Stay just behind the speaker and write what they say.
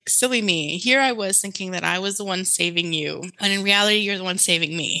silly me. Here I was thinking that I was the one saving you. And in reality, you're the one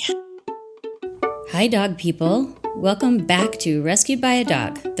saving me. Hi, dog people. Welcome back to Rescued by a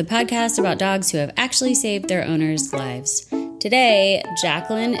Dog, the podcast about dogs who have actually saved their owners' lives. Today,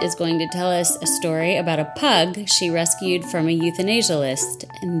 Jacqueline is going to tell us a story about a pug she rescued from a euthanasia list,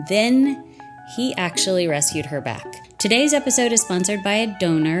 and then he actually rescued her back. Today's episode is sponsored by a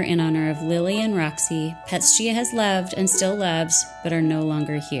donor in honor of Lily and Roxy, pets she has loved and still loves, but are no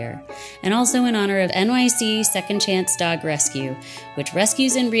longer here. And also in honor of NYC Second Chance Dog Rescue, which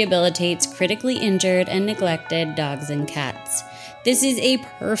rescues and rehabilitates critically injured and neglected dogs and cats. This is a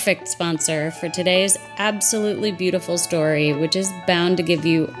perfect sponsor for today's absolutely beautiful story, which is bound to give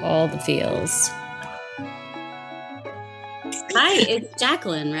you all the feels. Hi, it's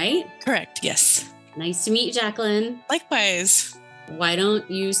Jacqueline, right? Correct, yes. Nice to meet you, Jacqueline. Likewise. Why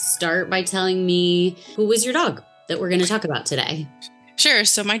don't you start by telling me who was your dog that we're going to talk about today? Sure.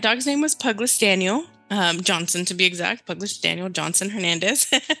 So my dog's name was Puglas Daniel, Johnson to be exact, Puglas Daniel Johnson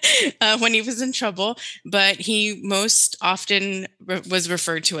Hernandez, when he was in trouble. But he most often was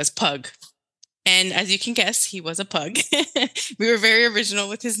referred to as Pug. And as you can guess, he was a pug. We were very original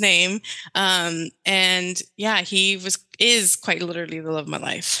with his name. And yeah, he is quite literally the love of my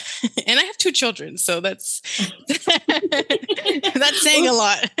life. And I have 2 children, so that's that's saying a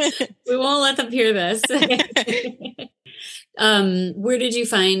lot. We won't let them hear this. Where did you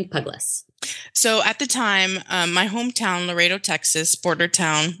find Puglas? So at the time, my hometown, Laredo, Texas, border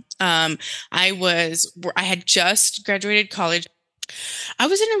town, I had just graduated college. I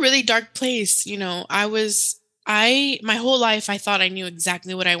was in a really dark place. You know, my whole life, I thought I knew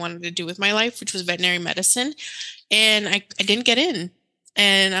exactly what I wanted to do with my life, which was veterinary medicine. And I didn't get in.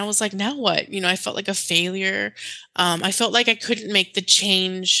 And I was like, now what? You know, I felt like a failure. I felt like I couldn't make the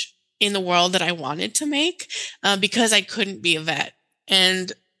change in the world that I wanted to make because I couldn't be a vet.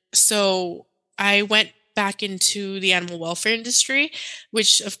 And so I went back into the animal welfare industry,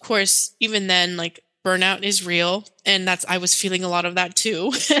 which of course, even then, like, burnout is real. And I was feeling a lot of that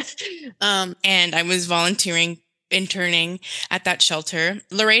too. And I was volunteering, interning at that shelter,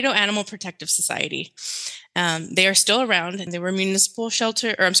 Laredo Animal Protective Society. They are still around, and they were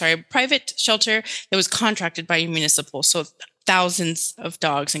a private shelter that was contracted by a municipal. So thousands of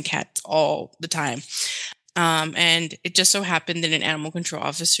dogs and cats all the time. And it just so happened that an animal control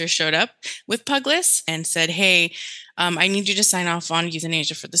officer showed up with Puglas and said, hey, I need you to sign off on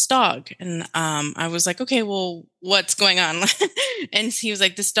euthanasia for this dog. And I was like, okay, well, what's going on? And he was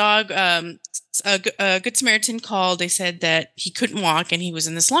like, this dog, a Good Samaritan called. They said that he couldn't walk and he was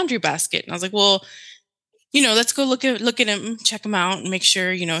in this laundry basket. And I was like, well, you know, let's go look at him, check him out, and make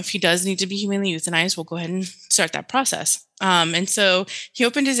sure, you know, if he does need to be humanely euthanized, we'll go ahead and start that process. And so he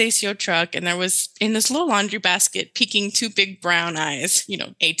opened his ACO truck, and there was in this little laundry basket peeking 2 big brown eyes, you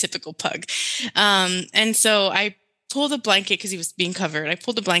know, atypical pug. And so I pulled the blanket because he was being covered. I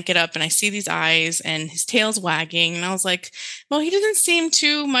pulled the blanket up and I see these eyes and his tail's wagging. And I was like, well, he doesn't seem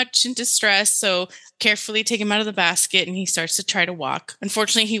too much in distress. So carefully take him out of the basket and he starts to try to walk.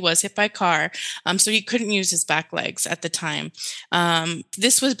 Unfortunately, he was hit by a car. So he couldn't use his back legs at the time.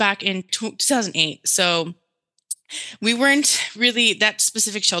 This was back in 2008. So we weren't really, that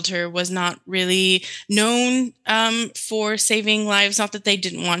specific shelter was not really known for saving lives. Not that they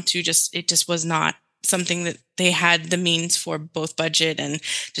didn't want to, it just was not something that they had the means for, both budget and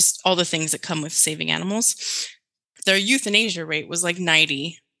just all the things that come with saving animals. Their euthanasia rate was like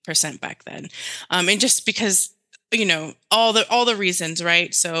 90% back then. And just because, you know, all the reasons,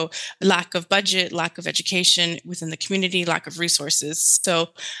 right? So lack of budget, lack of education within the community, lack of resources. So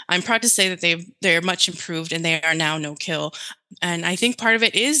I'm proud to say that they're much improved and they are now no kill. And I think part of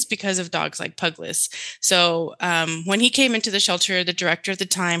it is because of dogs like Puglas. So when he came into the shelter, the director at the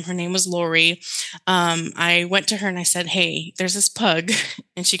time, her name was Lori. I went to her and I said, hey, there's this pug.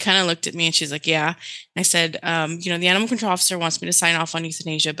 And she kind of looked at me and she's like, yeah. And I said, you know, the animal control officer wants me to sign off on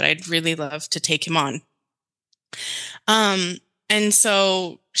euthanasia, but I'd really love to take him on. And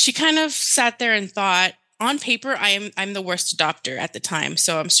so she kind of sat there and thought, on paper, I'm the worst adopter at the time.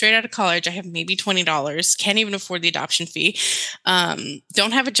 So I'm straight out of college. I have maybe $20. Can't even afford the adoption fee.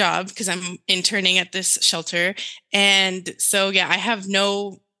 Don't have a job because I'm interning at this shelter. And so, yeah,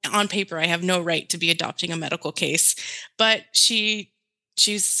 on paper, I have no right to be adopting a medical case. But she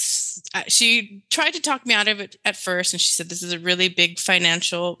tried to talk me out of it at first. And she said, this is a really big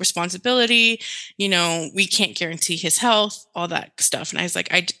financial responsibility. You know, we can't guarantee his health, all that stuff. And I was like,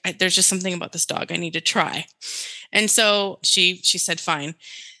 there's just something about this dog I need to try. And so she said, fine,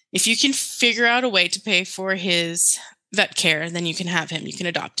 if you can figure out a way to pay for his vet care, then you can have him, you can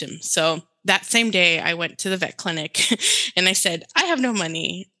adopt him. So that same day I went to the vet clinic and I said, I have no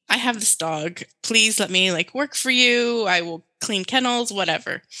money. I have this dog. Please let me like work for you. I will clean kennels,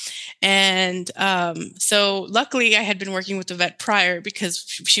 whatever. And so luckily I had been working with the vet prior because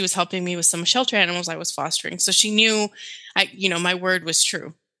she was helping me with some shelter animals I was fostering. So she knew my word was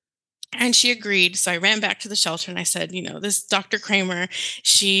true. And she agreed. So I ran back to the shelter and I said, this Dr. Kramer,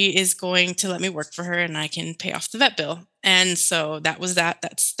 she is going to let me work for her and I can pay off the vet bill. And so that was that.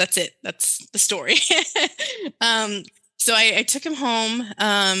 That's it. That's the story. um, so I took him home,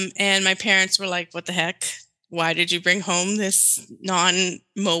 and my parents were like, what the heck? Why did you bring home this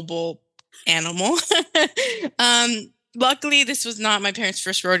non-mobile animal? Luckily, this was not my parents'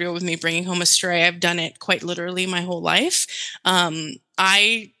 first rodeo with me bringing home a stray. I've done it quite literally my whole life.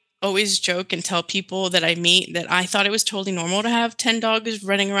 I always joke and tell people that I meet that I thought it was totally normal to have 10 dogs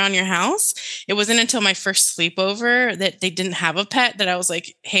running around your house. It wasn't until my first sleepover that they didn't have a pet that I was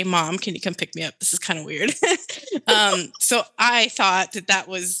like, hey, Mom, can you come pick me up? This is kind of weird. So I thought that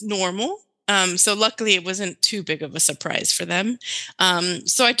was normal. So luckily it wasn't too big of a surprise for them.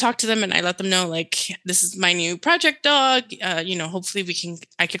 So I talked to them and I let them know, like, this is my new project dog. Hopefully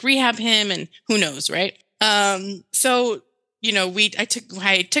I could rehab him and who knows, right? So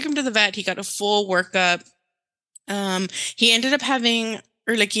I took him to the vet. He got a full workup. He ended up having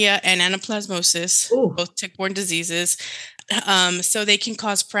Ehrlichia and anaplasmosis, Ooh. both tick-borne diseases. So they can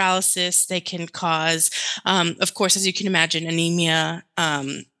cause paralysis. They can cause, of course, as you can imagine, anemia,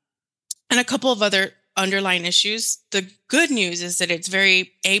 and a couple of other underlying issues. The good news is that it's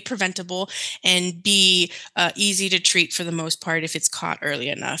very preventable and easy to treat for the most part if it's caught early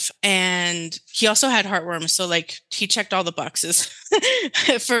enough. And he also had heartworms, so like he checked all the boxes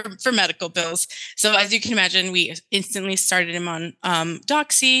for medical bills. So as you can imagine, we instantly started him on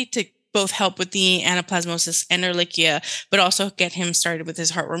Doxy to both help with the anaplasmosis and Ehrlichia, but also get him started with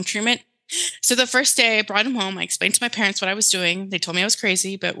his heartworm treatment. So the first day I brought him home, I explained to my parents what I was doing. They told me I was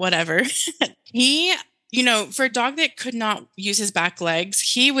crazy, but whatever. He, for a dog that could not use his back legs,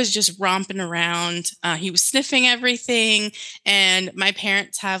 he was just romping around. He was sniffing everything. And my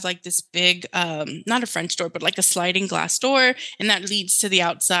parents have like this big, not a French door, but like a sliding glass door. And that leads to the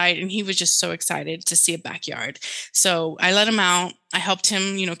outside. And he was just so excited to see a backyard. So I let him out. I helped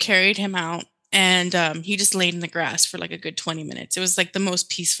him, carried him out. And he just laid in the grass for like a good 20 minutes. It was like the most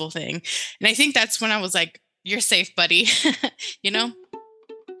peaceful thing. And I think that's when I was like, you're safe, buddy.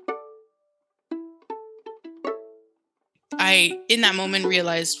 I, in that moment,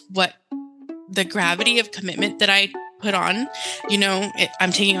 realized what the gravity of commitment that I put on.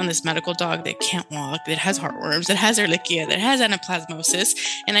 I'm taking on this medical dog that can't walk, that has heartworms, that has Ehrlichia, that has anaplasmosis.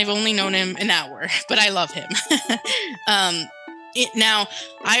 And I've only known him an hour, but I love him. Now,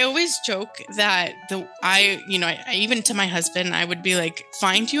 I always joke that even to my husband, I would be like,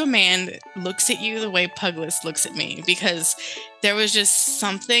 find you a man that looks at you the way Puglas looks at me, because there was just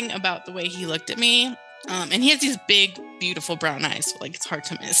something about the way he looked at me. And he has these big, beautiful brown eyes, so like it's hard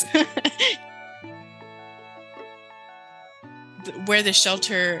to miss. Where the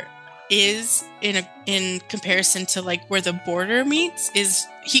shelter is in comparison to like where the border meets is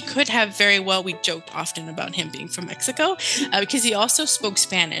he could have very well, we joked often about him being from Mexico, because he also spoke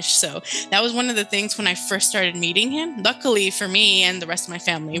Spanish. So that was one of the things when I first started meeting him. Luckily for me and the rest of my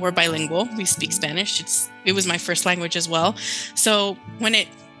family, we're bilingual. We speak Spanish. It was my first language as well. So when it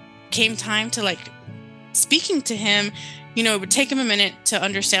came time to like speaking to him, it would take him a minute to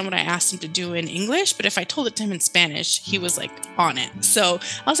understand what I asked him to do in English. But if I told it to him in Spanish, he was like on it. So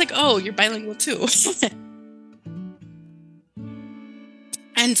I was like, oh, you're bilingual too.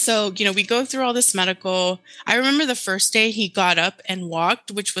 And so, we go through all this medical. I remember the first day he got up and walked,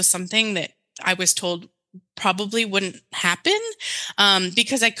 which was something that I was told probably wouldn't happen,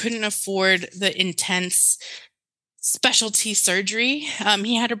 because I couldn't afford the intense specialty surgery.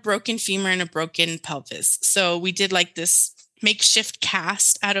 He had a broken femur and a broken pelvis. So we did like this makeshift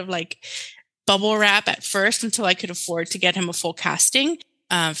cast out of like bubble wrap at first until I could afford to get him a full casting.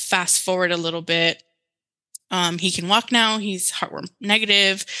 Fast forward a little bit. He can walk now. He's heartworm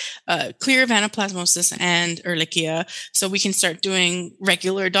negative, clear of anaplasmosis and Ehrlichia. So we can start doing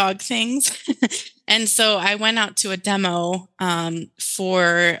regular dog things. And so I went out to a demo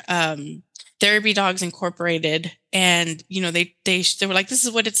for Therapy Dogs Incorporated. And, they were like, this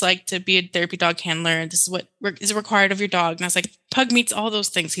is what it's like to be a therapy dog handler. This is what is required of your dog. And I was like, Pug meets all those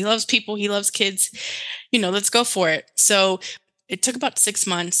things. He loves people. He loves kids. Let's go for it. So it took about 6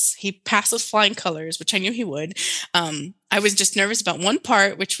 months. He passed with flying colors, which I knew he would. I was just nervous about one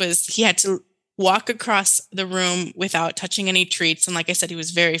part, which was he had to walk across the room without touching any treats. And like I said, he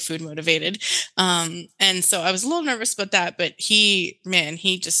was very food motivated. And so I was a little nervous about that, but he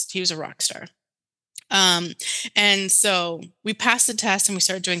was a rock star. Um, and so we passed the test and we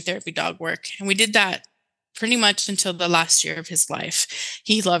started doing therapy dog work. And we did that pretty much until the last year of his life.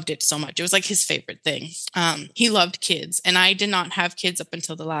 He loved it so much. It was like his favorite thing. He loved kids. And I did not have kids up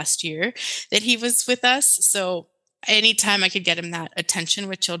until the last year that he was with us. So anytime I could get him that attention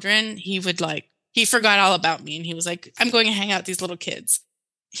with children, he forgot all about me. And he was like, I'm going to hang out with these little kids.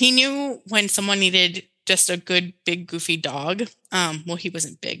 He knew when someone needed just a good, big, goofy dog. Well, he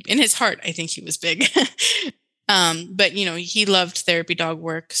wasn't big. In his heart, I think he was big. But, he loved therapy dog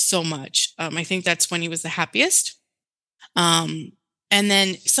work so much. I think that's when he was the happiest. And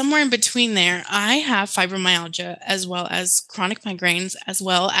then somewhere in between there, I have fibromyalgia as well as chronic migraines, as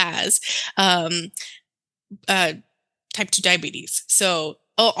well as type 2 diabetes. So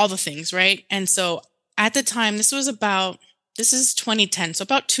all the things, right? And so at the time, this is 2010. So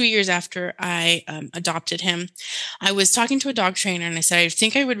about 2 years after I adopted him, I was talking to a dog trainer and I said, I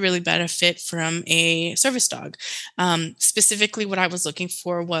think I would really benefit from a service dog. Specifically, what I was looking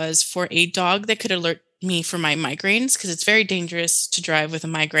for was for a dog that could alert me for my migraines, because it's very dangerous to drive with a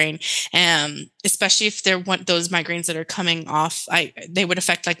migraine. Especially if they're those migraines that are coming off, they would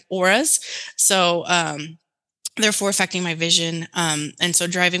affect like auras. So, therefore affecting my vision. And so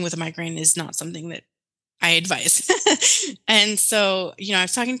driving with a migraine is not something that I advise. And so, I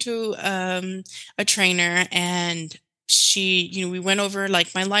was talking to a trainer, and we went over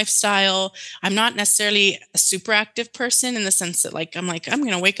like my lifestyle. I'm not necessarily a super active person in the sense that I'm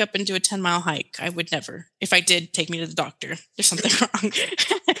going to wake up and do a 10-mile hike. I would never. If I did, take me to the doctor. There's something wrong.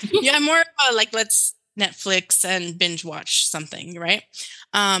 Yeah, I'm more of a let's Netflix and binge watch something, right?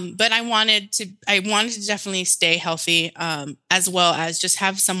 But I wanted to definitely stay healthy, as well as just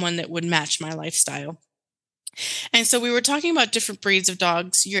have someone that would match my lifestyle. And so we were talking about different breeds of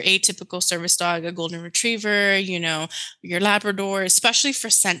dogs, your atypical service dog, a golden retriever, your Labrador, especially for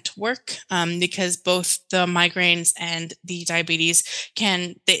scent work, because both the migraines and the diabetes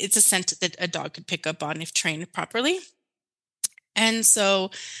it's a scent that a dog could pick up on if trained properly. And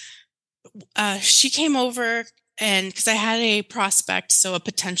so she came over, and because I had a prospect, so a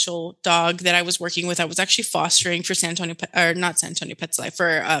potential dog that I was working with, I was actually fostering for not San Antonio Pets Life, for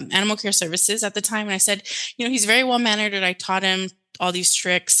Animal Care Services at the time. And I said, he's very well mannered, and I taught him all these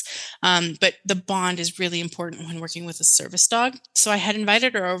tricks. But the bond is really important when working with a service dog. So I had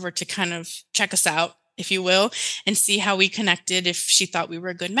invited her over to kind of check us out, if you will, and see how we connected, if she thought we were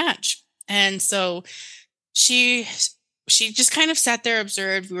a good match. And so she just kind of sat there,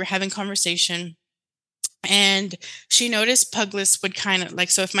 observed. We were having conversation. And she noticed Puglas would kind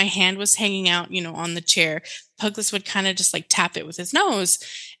of so if my hand was hanging out, on the chair, Puglas would kind of just tap it with his nose,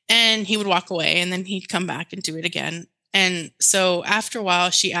 and he would walk away, and then he'd come back and do it again. And so after a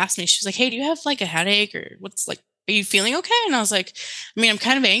while, she asked me, she was like, hey, do you have a headache, or are you feeling okay? And I was like, I'm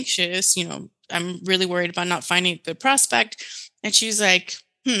kind of anxious, I'm really worried about not finding a good prospect. And she was like,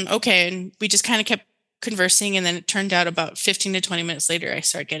 okay. And we just kind of kept conversing. And then it turned out about 15 to 20 minutes later, I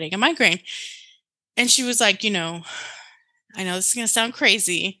started getting a migraine. And she was like, I know this is going to sound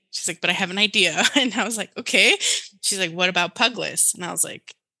crazy. She's like, but I have an idea. And I was like, okay. She's like, what about Puglas? And I was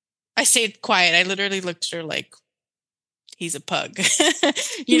like, I stayed quiet. I literally looked at her like, he's a pug.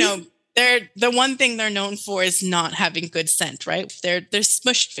 They're the one thing they're known for is not having good scent, right? They're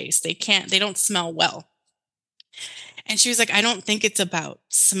smushed face. They don't smell well. And she was like, I don't think it's about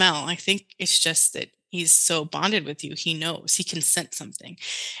smell. I think it's just that he's so bonded with you. He knows, he can sense something.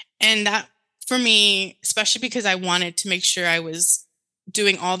 And that, for me, especially because I wanted to make sure I was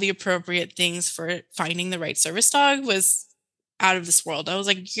doing all the appropriate things for finding the right service dog, was out of this world. I was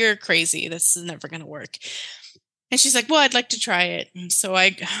like, you're crazy. This is never going to work. And she's like, well, I'd like to try it. And so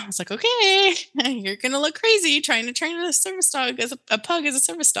I was like, okay, you're going to look crazy trying to train a service dog as a pug as a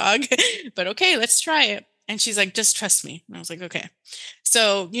service dog. But okay, let's try it. And she's like, just trust me. And I was like, okay.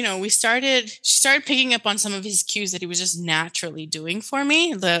 So, she started picking up on some of his cues that he was just naturally doing for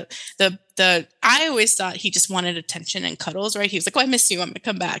me. I always thought he just wanted attention and cuddles, right? He was like, oh, I miss you, I'm going to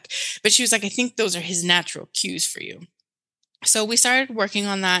come back. But she was like, I think those are his natural cues for you. So we started working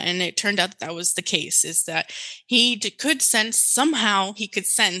on that, and it turned out that was the case, is that he could sense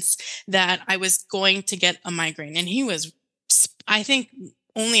that I was going to get a migraine. And he was, I think,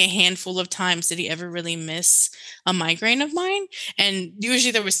 only a handful of times did he ever really miss a migraine of mine. And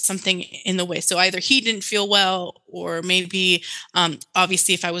usually there was something in the way. So either he didn't feel well, or maybe,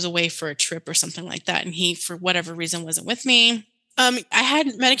 obviously, if I was away for a trip or something like that, and he, for whatever reason, wasn't with me. I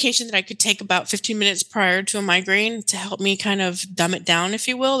had medication that I could take about 15 minutes prior to a migraine to help me kind of dumb it down, if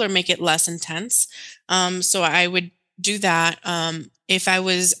you will, or make it less intense. So I would do that. If I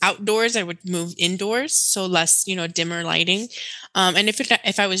was outdoors, I would move indoors, so less, dimmer lighting. And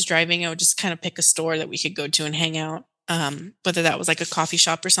if I was driving, I would just kind of pick a store that we could go to and hang out. Whether that was like a coffee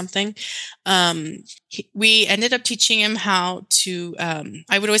shop or something. We ended up teaching him how to.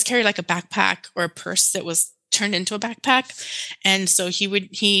 I would always carry like a backpack or a purse that was turned into a backpack, and so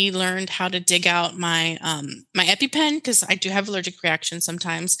he learned how to dig out my EpiPen, because I do have allergic reactions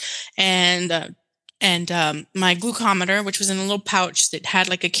sometimes, and my glucometer, which was in a little pouch that had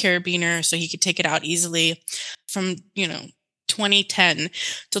like a carabiner, so he could take it out easily. From 2010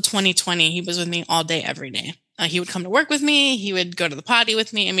 till 2020, he was with me all day, every day. He would come to work with me. He would go to the potty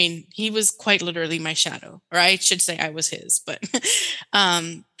with me. I mean, he was quite literally my shadow, or I should say I was his. But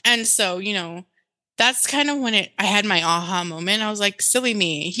and so that's kind of when I had my aha moment. I was like, silly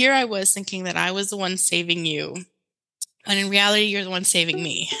me. Here I was thinking that I was the one saving you, and in reality, you're the one saving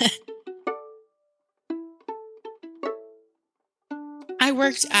me. I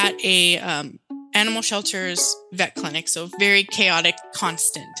worked at a animal shelter's vet clinic, so very chaotic,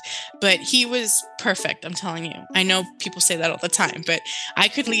 constant. But he was perfect, I'm telling you. I know people say that all the time, but I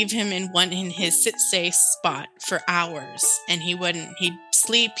could leave him in his sit-stay spot for hours, and he wouldn't. He'd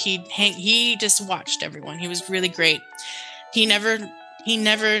sleep, he'd hang. He just watched everyone. He was really great. He never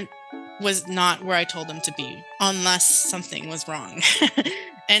was not where I told him to be, unless something was wrong.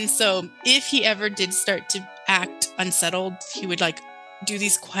 And so if he ever did start to act unsettled, he would like do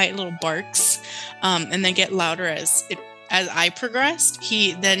these quiet little barks, and then get louder as I progressed.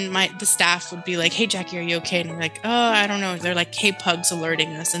 The staff would be like, "Hey Jackie, are you okay?" And I'm like, "Oh, I don't know." They're like, "Hey, Pug's alerting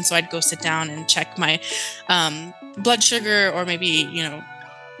us." And so I'd go sit down and check my blood sugar, or maybe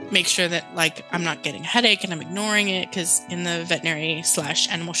make sure that like I'm not getting a headache and I'm ignoring it, because in the veterinary /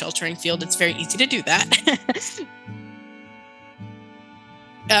 animal sheltering field, it's very easy to do that.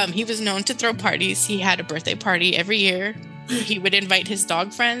 He was known to throw parties. He had a birthday party every year. He would invite his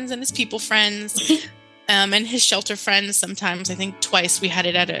dog friends and his people friends, and his shelter friends. Sometimes, I think twice, we had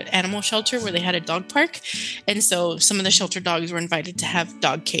it at an animal shelter where they had a dog park. And so some of the shelter dogs were invited to have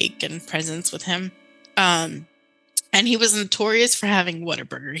dog cake and presents with him. And he was notorious for having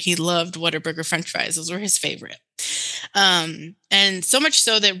Whataburger. He loved Whataburger French fries. Those were his favorite. And so much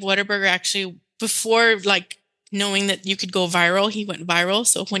so that Whataburger actually, before like knowing that you could go viral, he went viral.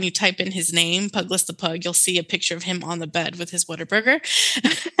 So when you type in his name, Puglas the Pug, you'll see a picture of him on the bed with his Whataburger.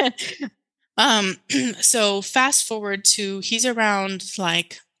 So fast forward to, he's around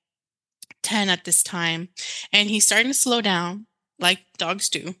like 10 at this time, and he's starting to slow down like dogs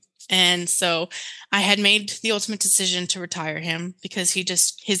do. And so I had made the ultimate decision to retire him, because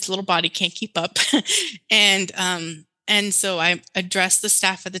his little body can't keep up. And so I addressed the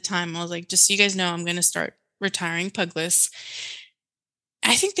staff at the time. I was like, just so you guys know, I'm going to start retiring Puglas.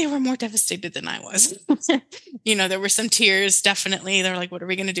 I think they were more devastated than I was. There were some tears, definitely. They were like, what are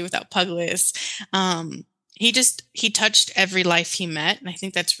we going to do without Puglas? He touched every life he met, and I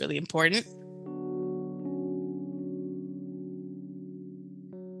think that's really important.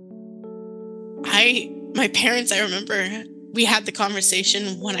 My parents, I remember we had the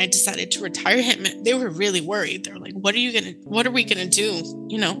conversation when I decided to retire him. They were really worried. They were like, what are we going to do?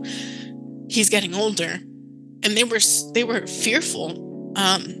 He's getting older. And they were fearful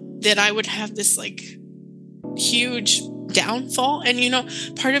that I would have this like huge downfall. And,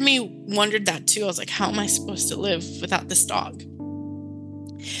 part of me wondered that too. I was like, how am I supposed to live without this dog?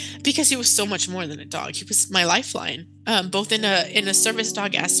 Because he was so much more than a dog. He was my lifeline, both in a service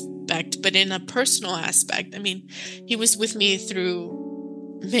dog aspect, but in a personal aspect. I mean, he was with me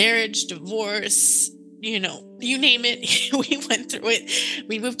through marriage, divorce, you name it. We went through it.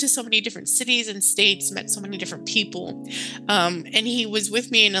 We moved to so many different cities and states, met so many different people. And he was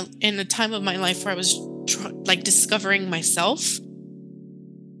with me in a time of my life where I was discovering myself.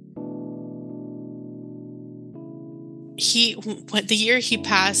 The year he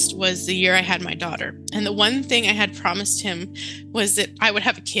passed was the year I had my daughter. And the one thing I had promised him was that I would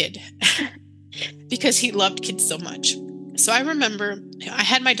have a kid because he loved kids so much. So I remember I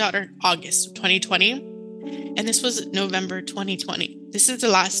had my daughter August of 2020, and this was November 2020. This is the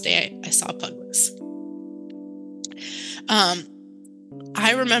last day I saw Puglas.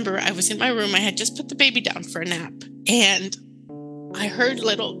 I remember I was in my room. I had just put the baby down for a nap, and I heard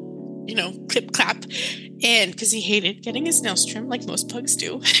little, clip clap, and because he hated getting his nails trimmed like most pugs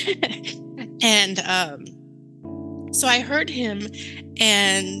do. And so I heard him,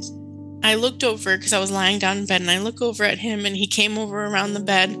 and I looked over because I was lying down in bed, and I look over at him, and he came over around the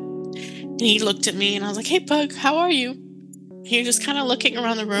bed, and he looked at me, and I was like, "Hey, Pug, how are you?" He was just kind of looking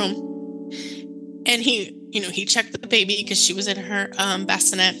around the room, and he checked the baby because she was in her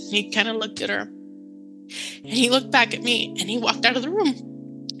bassinet. He kind of looked at her, And he looked back at me and he walked out of the room.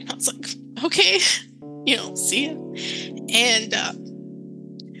 And I was like, okay, see ya. And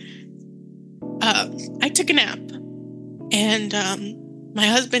I took a nap. And my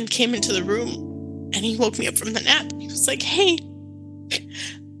husband came into the room and he woke me up from the nap. He was like, hey,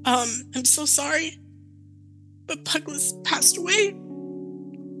 I'm so sorry, but Puglas passed away.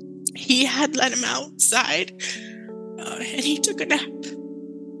 He had let him outside and he took a nap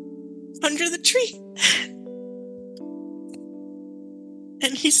under the tree.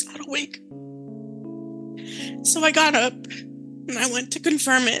 And he's not awake. So I got up and I went to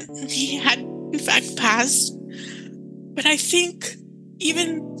confirm it. He had, in fact, passed. But I think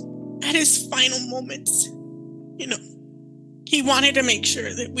even at his final moments, he wanted to make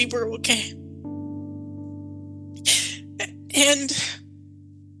sure that we were okay. And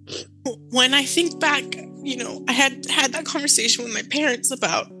when I think back, I had that conversation with my parents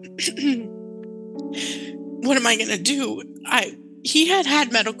about what am I going to do? He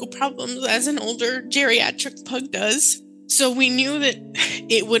had medical problems, as an older geriatric pug does. So we knew that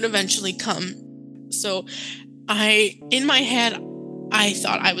it would eventually come. So in my head, I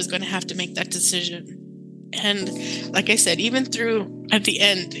thought I was going to have to make that decision. And like I said, even through at the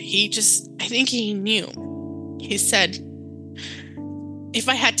end, I think he knew. He said, if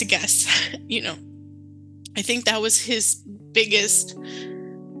I had to guess, I think that was his biggest,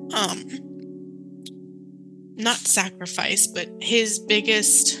 not sacrifice, but his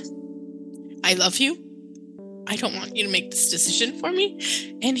biggest, I love you. I don't want you to make this decision for me.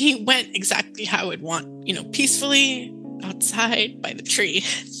 And he went exactly how I would want, peacefully outside by the tree.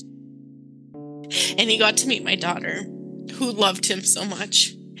 And he got to meet my daughter, who loved him so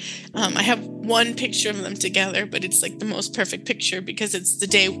much. I have one picture of them together, but it's like the most perfect picture because it's the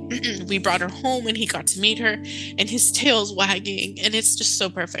day we brought her home and he got to meet her and his tail's wagging and it's just so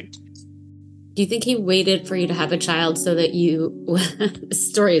perfect. Do you think he waited for you to have a child so that this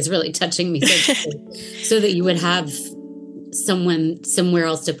story is really touching me, so that you would have someone somewhere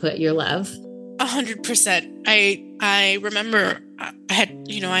else to put your love? 100%. I remember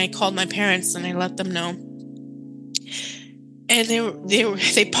I called my parents and I let them know. And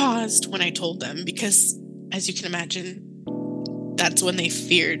they paused when I told them because, as you can imagine, that's when they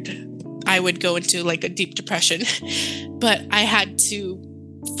feared I would go into like a deep depression. But I had to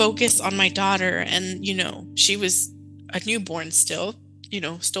focus on my daughter, and she was a newborn still,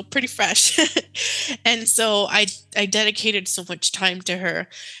 still pretty fresh. And so I dedicated so much time to her.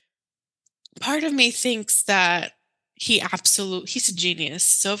 Part of me thinks that he's a genius.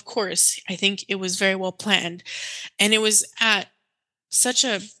 So of course, I think it was very well planned. And it was at such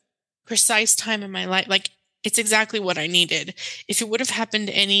a precise time in my life. Like, it's exactly what I needed. If it would have happened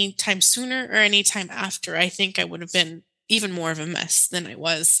any time sooner or any time after, I think I would have been even more of a mess than I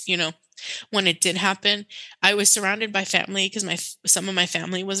was, when it did happen. I was surrounded by family because some of my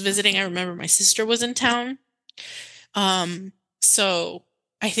family was visiting. I remember my sister was in town. So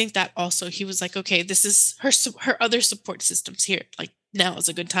I think that also he was like, okay, this is her other support systems here. Like, now is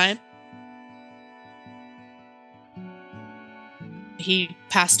a good time. He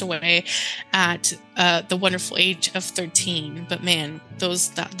passed away at the wonderful age of 13. But man,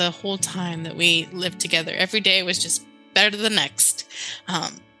 the whole time that we lived together, every day was just better than the next.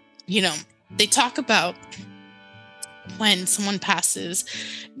 They talk about when someone passes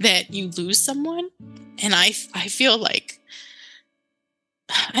that you lose someone. And I feel like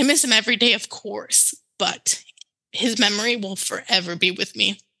I miss him every day, of course, but his memory will forever be with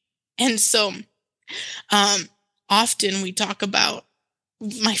me. And so often we talk about,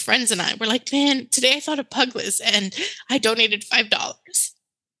 my friends and I were like, man, today I thought of Puglas and I donated $5.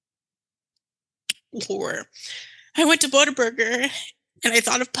 Or I went to Whataburger and I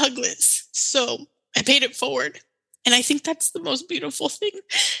thought of Puglas, so I paid it forward. And I think that's the most beautiful thing.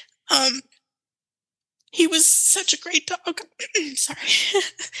 He was such a great dog. Sorry.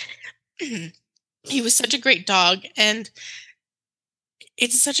 He was such a great dog, and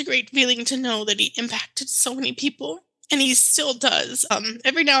it's such a great feeling to know that he impacted so many people. And he still does.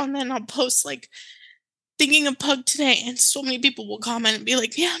 Every now and then I'll post like thinking of Pug today, and so many people will comment and be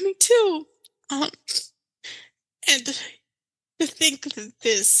like, "Yeah, me too." And to think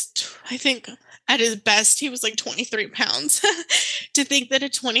that I think at his best he was like 23 pounds. To think that a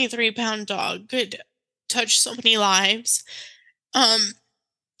 23-pound dog could touch so many lives.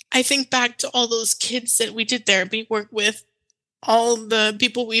 I think back to all those kids that we did therapy work with, all the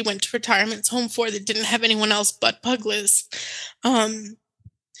people we went to retirement home for that didn't have anyone else but Puglas.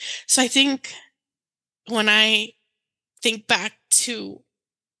 So I think when I think back to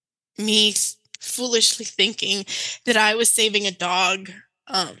me s- foolishly thinking that I was saving a dog,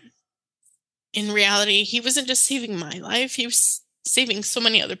 in reality, he wasn't just saving my life, he was saving so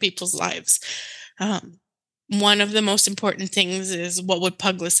many other people's lives. Um, One of the most important things is, what would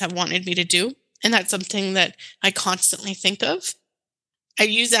Puglas have wanted me to do? And that's something that I constantly think of. I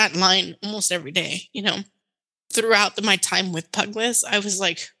use that line almost every day, throughout my time with Puglas. I was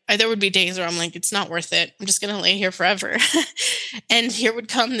like, there would be days where I'm like, it's not worth it. I'm just going to lay here forever. And here would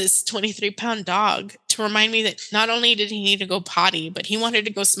come this 23-pound dog to remind me that not only did he need to go potty, but he wanted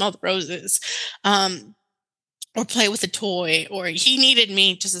to go smell the roses, or play with a toy, or he needed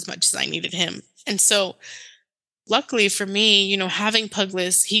me just as much as I needed him. And so luckily for me, having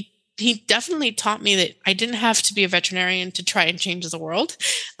Puglas, he definitely taught me that I didn't have to be a veterinarian to try and change the world.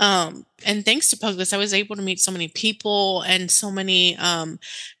 And thanks to Puglas, I was able to meet so many people and so many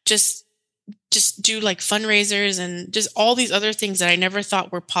just do like fundraisers and just all these other things that I never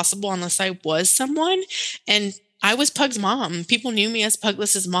thought were possible unless I was someone. And I was Pug's mom. People knew me as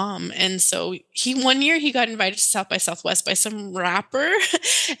Puglas's mom. And so one year he got invited to South by Southwest by some rapper.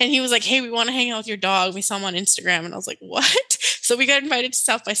 And he was like, hey, we want to hang out with your dog. We saw him on Instagram. And I was like, what? So we got invited to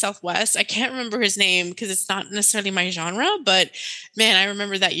South by Southwest. I can't remember his name because it's not necessarily my genre, but man, I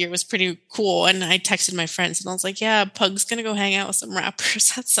remember that year was pretty cool. And I texted my friends and I was like, yeah, Pug's going to go hang out with some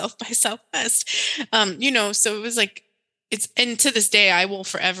rappers at South by Southwest. So it was like, and to this day, I will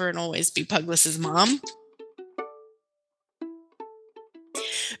forever and always be Puglas's mom.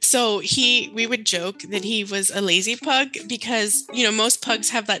 So we would joke that he was a lazy pug because, most pugs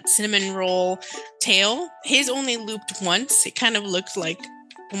have that cinnamon roll tail. His only looped once. It kind of looked like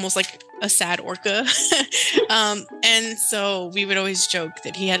almost like a sad orca. And so we would always joke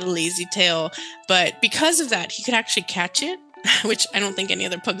that he had a lazy tail, but because of that, he could actually catch it, which I don't think any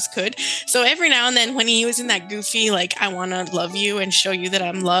other pugs could. So every now and then when he was in that goofy, like, I want to love you and show you that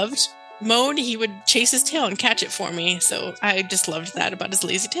I'm loved mode, he would chase his tail and catch it for me. So I just loved that about his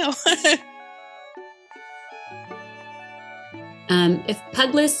lazy tail. If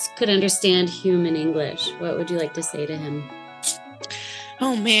Puglas could understand human English, what would you like to say to him?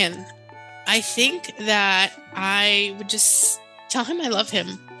 Oh man, I think that I would just tell him I love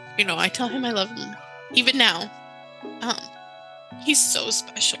him. I tell him I love him even now. He's so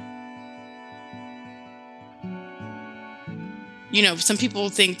special. Some people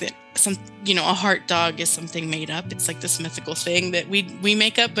think that a heart dog is something made up. It's like this mythical thing that we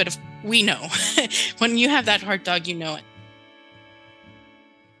make up, but if we know when you have that heart dog, it.